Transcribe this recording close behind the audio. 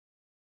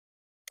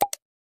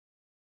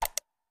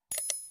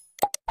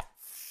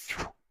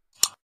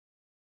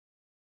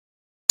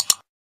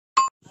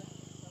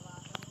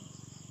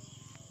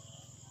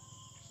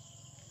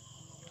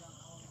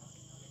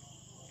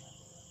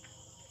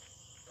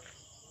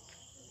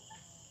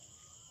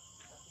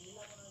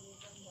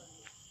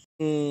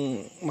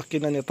yung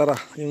makina niya,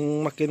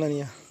 yung makina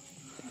niya.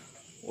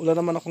 Wala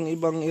naman akong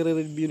ibang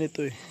i-review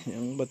nito eh.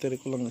 Yung battery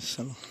ko lang is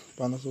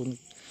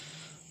Panasonic.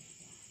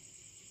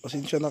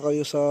 Pasensya na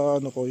kayo sa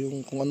ko,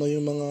 yung kung ano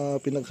yung mga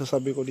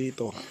pinagsasabi ko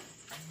dito.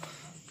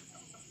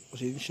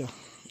 Pasensya.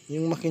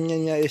 Yung makina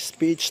niya is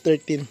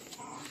PH13.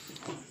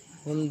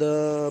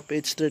 Honda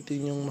PH13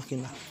 yung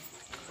makina.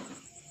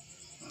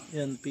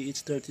 Yan,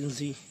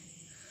 PH13Z.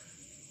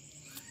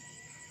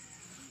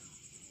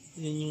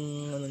 Yan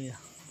yung niya.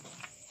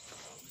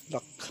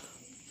 Black.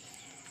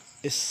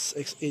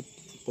 SX8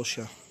 po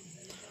siya.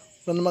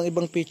 Wala namang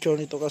ibang picture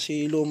nito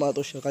kasi luma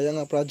to siya. Kaya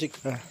nga project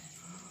tara.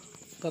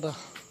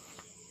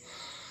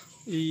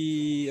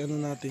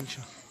 Natin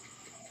siya.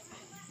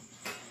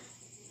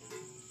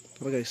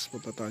 Tara guys,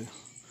 punta tayo.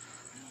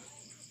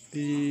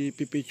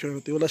 I-picture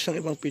natin. Wala siyang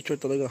ibang picture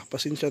talaga.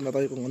 Pasensya na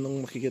tayo kung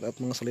anong makikita at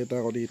mga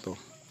salita ko dito.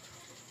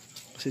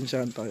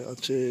 Pasensyahan tayo. At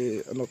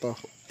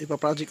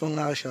ipaproject ko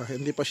nga siya.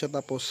 Hindi pa siya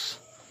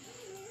tapos.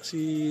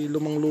 Kasi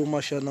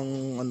lumang-luma siya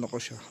ng ko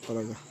siya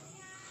talaga.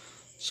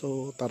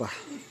 So, tara.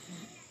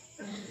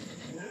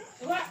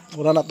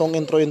 Wala na tong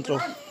intro.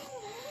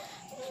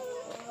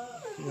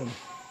 Yan.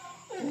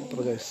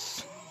 Tara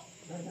guys.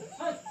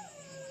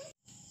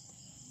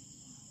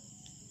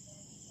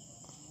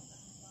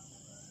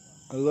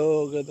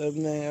 Hello, good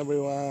evening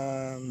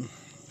everyone.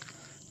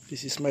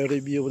 This is my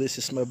review.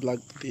 This is my vlog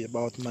today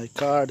about my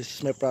car. This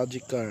is my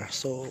project car.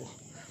 So,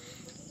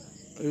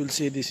 you will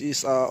see this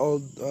is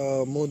old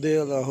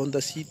model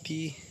Honda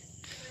City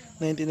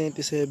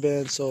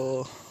 1997.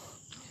 So,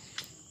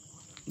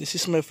 this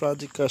is my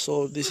project car.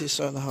 So, this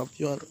is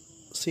you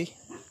see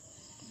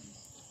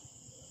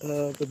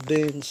the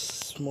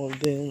dents, small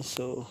dents.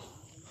 So,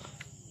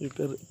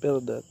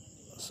 repair that.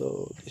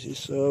 So, this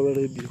is our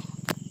review.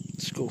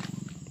 Let's go.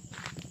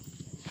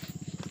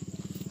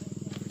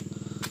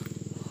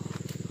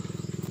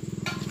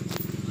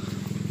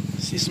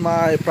 This is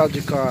my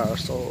project car.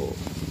 So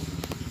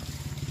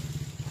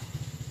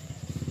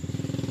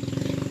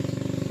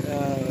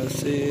this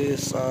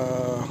is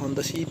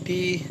Honda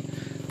City.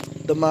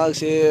 The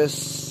max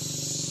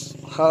is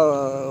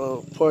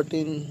 14.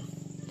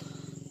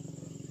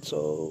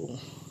 So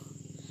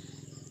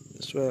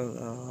as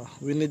well,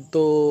 we need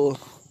to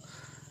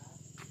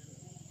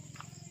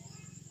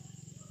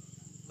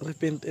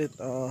repaint it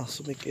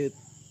to make it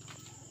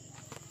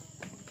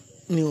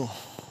new.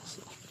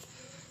 So,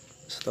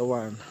 it's the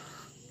one.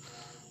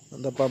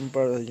 And the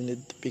bumper, you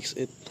need to fix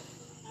it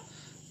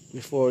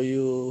before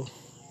you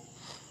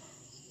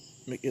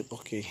make it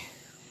okay.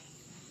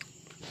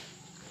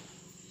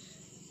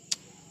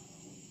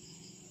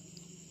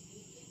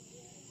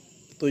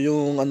 Ito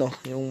yung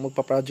yung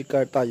magpa-project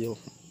car tayo.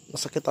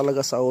 Masakit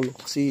talaga sa ulo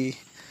kasi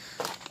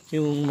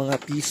yung mga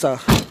pisa.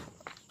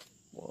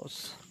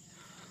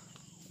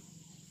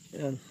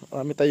 Yan,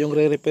 marami tayong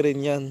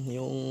re-repairin yan,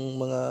 yung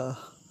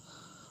mga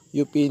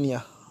UP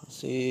niya.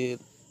 Kasi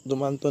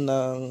dumaan to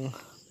ng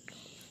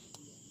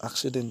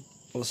accident.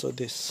 Also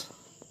this,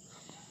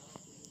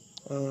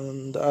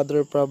 and the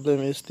other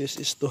problem is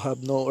this is to have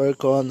no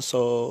aircon,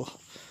 so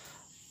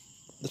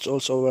that's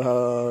also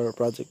our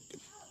project.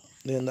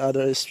 Then the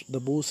other is the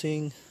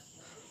bushing.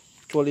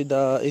 Actually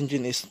the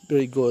engine is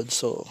very good,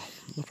 so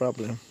no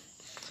problem.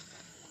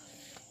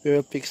 We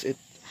will fix it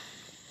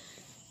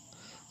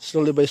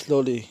slowly by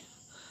slowly.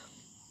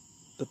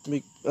 That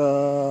make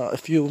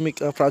if you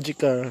make a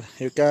project car,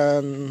 you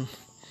can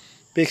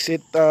fix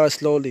it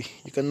slowly.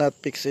 You cannot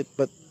fix it,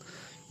 but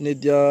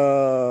need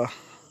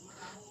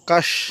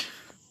cash.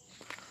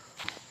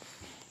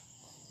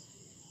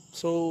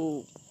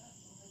 So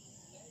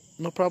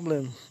no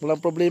problem,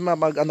 walang problema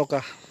mag ka,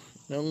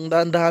 yung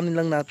dahan-dahanin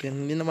lang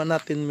natin, hindi naman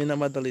natin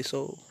minamadali.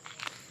 So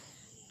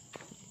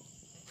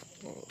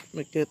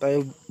make it.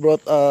 I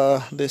brought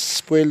this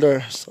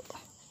spoiler, so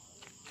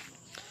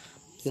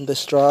in the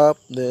strap,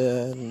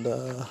 then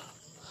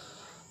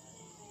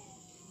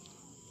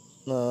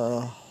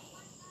the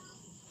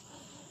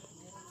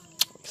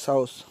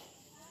exhaust.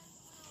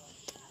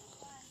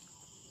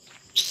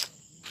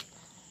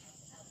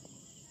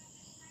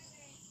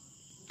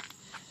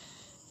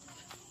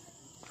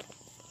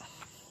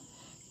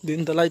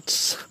 Then the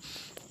lights,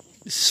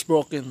 this is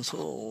broken,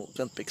 so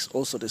can fix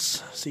also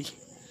this. See,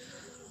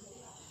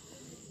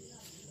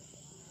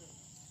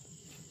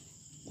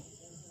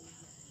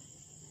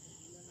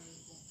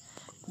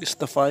 this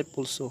the pipe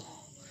also.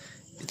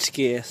 It's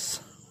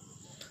KS.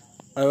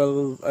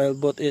 I'll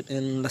bought it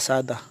in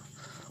Lazada.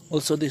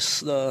 Also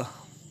this the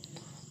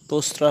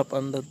toe strap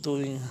and the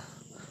towing.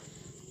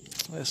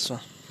 This one.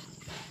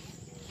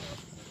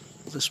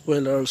 The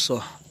spoiler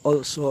also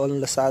on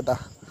Lazada.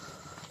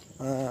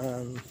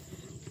 And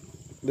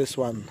this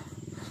one,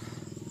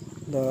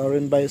 the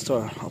rain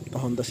visor of the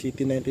Honda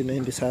City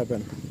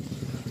 1997.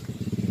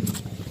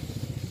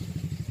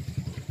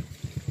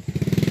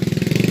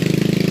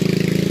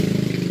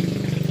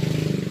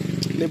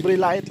 Libre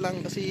light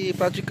lang kasi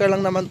project car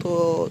lang naman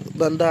to,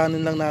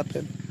 dandahanin lang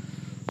natin.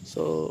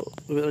 So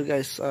well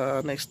guys,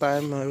 next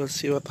time we will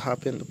see what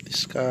happened of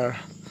this car.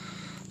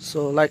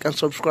 So like and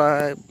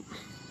subscribe.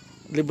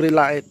 libre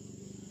light.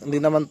 Hindi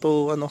naman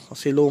to ano,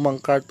 kasi lumang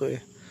car to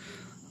eh.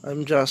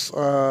 I'm just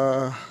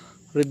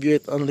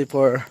review it only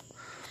for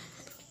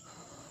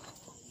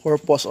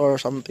purpose or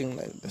something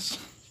like this.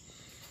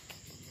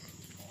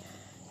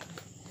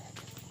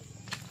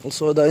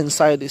 Also the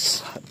inside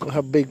is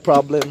have big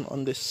problem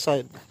on this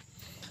side,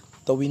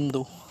 the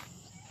window.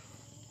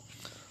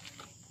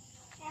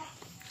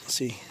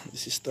 See,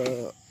 this is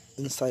the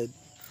inside.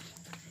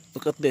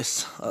 Look at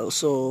this,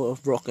 also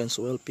broken,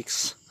 so well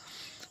fixed.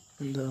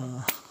 And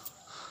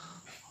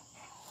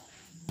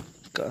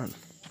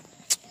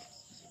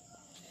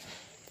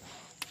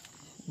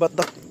but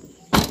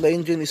the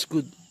engine is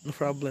good, no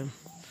problem.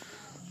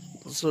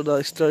 So the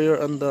exterior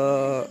and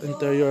the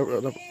interior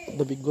are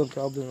the big one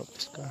problem of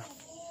this car.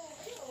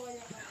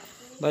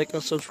 Like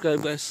and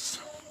subscribe, guys.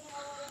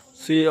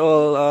 See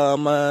all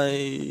my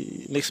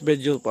next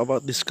video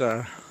about this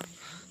car.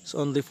 It's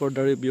only for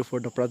the review for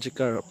the project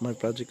car of my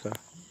project car.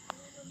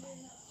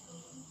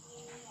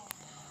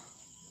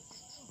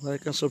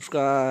 Like and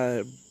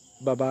subscribe.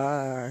 Bye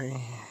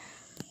bye.